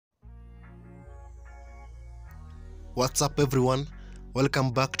What's up everyone,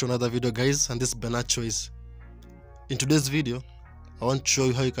 welcome back to another video guys, and this is Benard choice. In today's video I want to show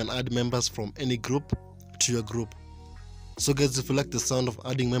you how you can add members from any group to your group. So guys, if you like the sound of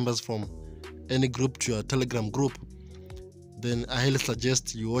adding members from any group to your Telegram group, then I highly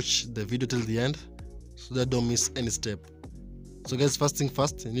suggest you watch the video till the end so that don't miss any step. So guys, first thing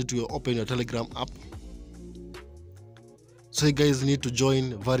first, you need to open your Telegram app. So you guys need to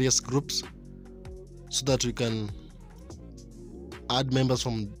join various groups so that you can add members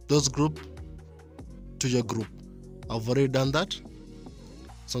from those groups to your group. I've already done that.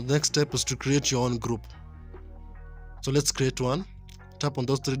 So the next step is to create your own group. So let's create one. Tap on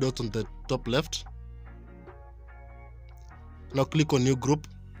those three dots on the top left. Now click on new group.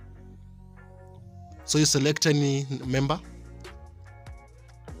 So you select any member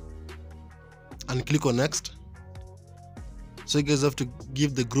and click on next. So you guys have to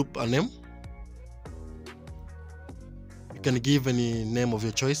give the group a name. You can give any name of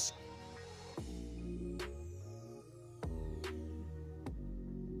your choice.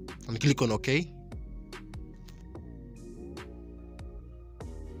 And click on OK.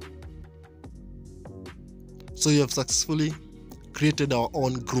 So you have successfully created our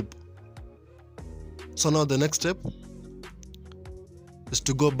own group. So now the next step is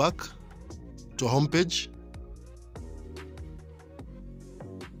to go back to home page.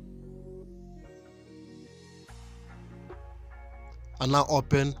 And now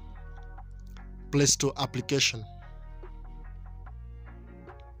open Play Store application.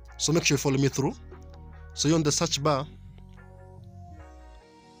 So make sure you follow me through. So you're on the search bar,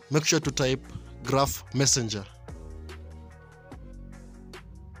 make sure to type Graph Messenger.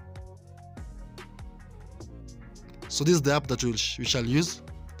 So this is the app that we shall use.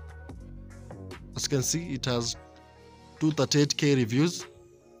 As you can see, it has 238k reviews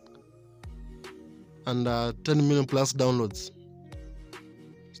and 10 million plus downloads.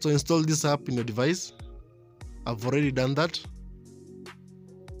 So install this app in your device. I've already done that.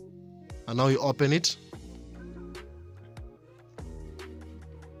 And now you open it.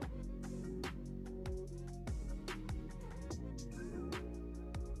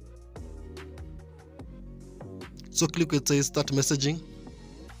 So click where it says start messaging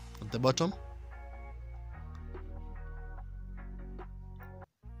at the bottom.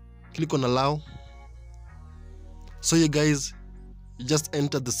 Click on allow. So you guys, you just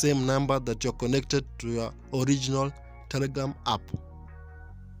enter the same number that you're connected to your original Telegram app.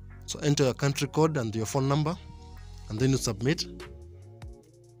 So enter your country code and your phone number, and then you submit.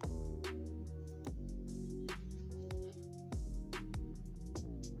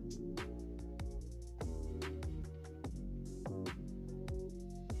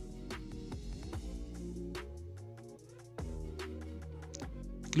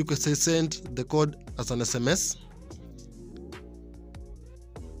 Click where it says send the code as an SMS.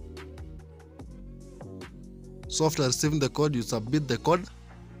 So after receiving the code, you submit the code.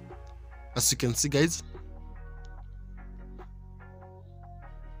 As you can see guys,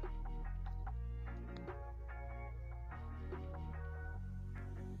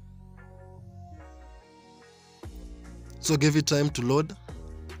 so give it time to load.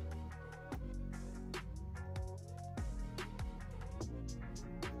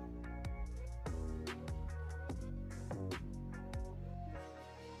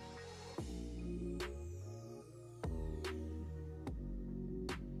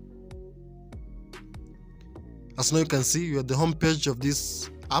 As now you can see, you are at the home page of this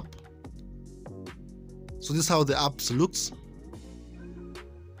app. So this is how the app looks.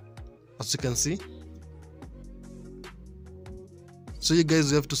 As you can see. So you guys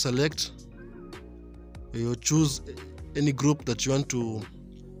have to select, you choose any group that you want to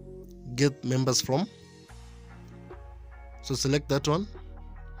get members from. So select that one.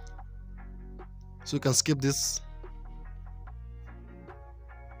 So you can skip this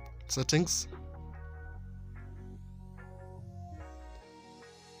settings.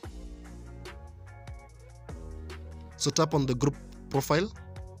 So tap on the group profile.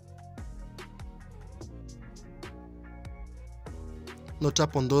 Now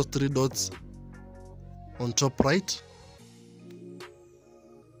tap on those three dots on top right.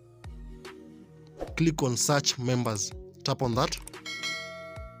 Click on search members. Tap on that.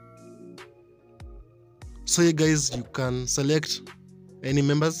 So you guys, you can select any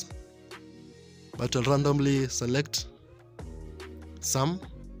members, but I'll randomly select some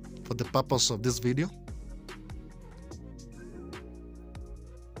for the purpose of this video.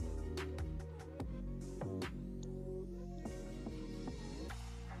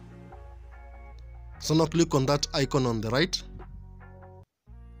 So now click on that icon on the right.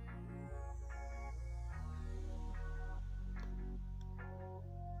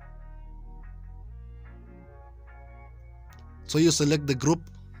 So you select the group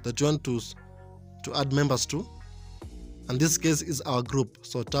that you want to add members to, and this case is our group.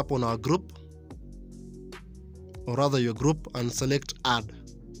 So tap on our group, or rather your group, and select add.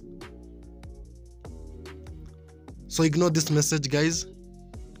 So ignore this message, guys,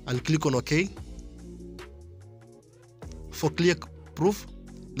 and click on OK. For clear proof,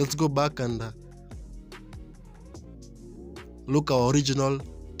 let's go back and look our original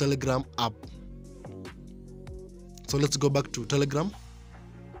Telegram app. So let's go back to Telegram,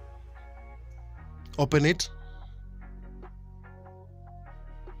 open it,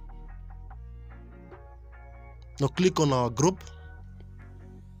 now click on our group.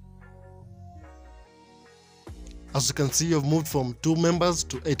 As you can see, you've moved from 2 members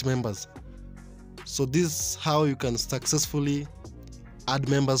to 8 members. So this is how you can successfully add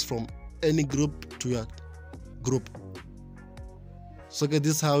members from any group to your group. So guys,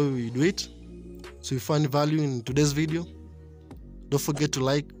 this is how we do it. So if you find value in today's video, don't forget to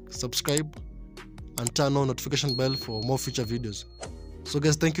like, subscribe, and turn on notification bell for more future videos. So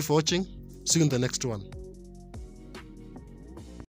guys, thank you for watching. See you in the next one.